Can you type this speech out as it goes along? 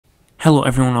Hello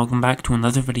everyone, welcome back to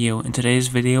another video. In today's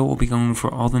video, we'll be going over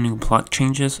all the new block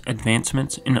changes,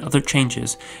 advancements, and other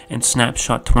changes in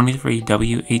Snapshot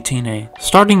 23w18a.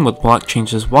 Starting with block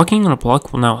changes, walking on a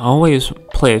block will now always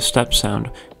play a step sound.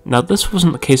 Now this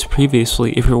wasn't the case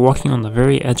previously if you're walking on the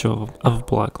very edge of a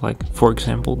block, like for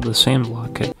example the sand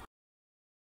block.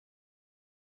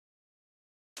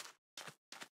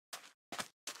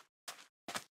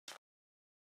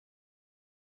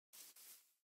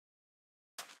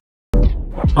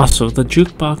 Also, the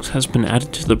jukebox has been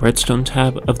added to the redstone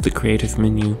tab of the creative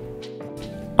menu.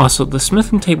 Also, the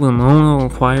smithing table no longer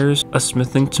requires a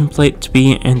smithing template to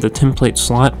be in the template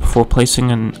slot before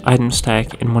placing an item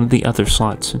stack in one of the other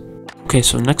slots. Okay,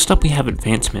 so next up we have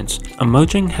advancements.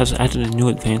 Emojing has added a new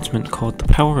advancement called the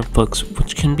Power of Books,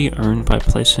 which can be earned by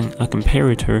placing a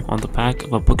comparator on the back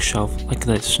of a bookshelf like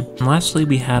this. And lastly,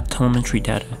 we have telemetry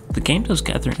data. The game does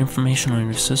gather information on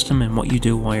your system and what you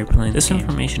do while you're playing. This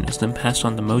information is then passed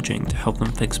on to Mojang to help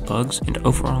them fix bugs and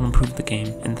overall improve the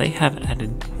game, and they have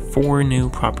added 4 new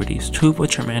properties, 2 of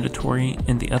which are mandatory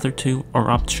and the other 2 are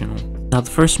optional. Now the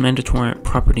first mandatory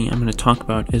property I'm going to talk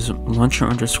about is launcher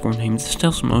underscore name. This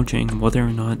tells Mojang whether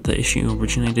or not the issue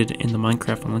originated in the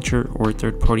Minecraft launcher or a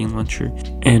third-party launcher,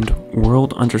 and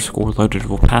world underscore loaded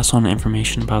will pass on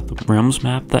information about the realms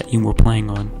map that you were playing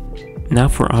on. Now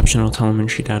for optional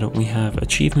telemetry data, we have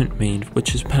achievement made,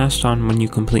 which is passed on when you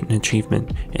complete an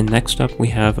achievement, and next up we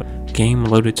have game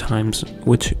loaded times,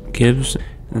 which gives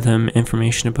them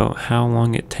information about how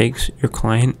long it takes your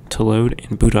client to load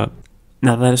and boot up.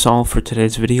 Now that is all for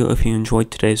today's video. If you enjoyed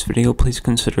today's video, please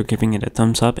consider giving it a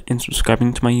thumbs up and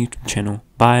subscribing to my YouTube channel.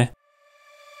 Bye!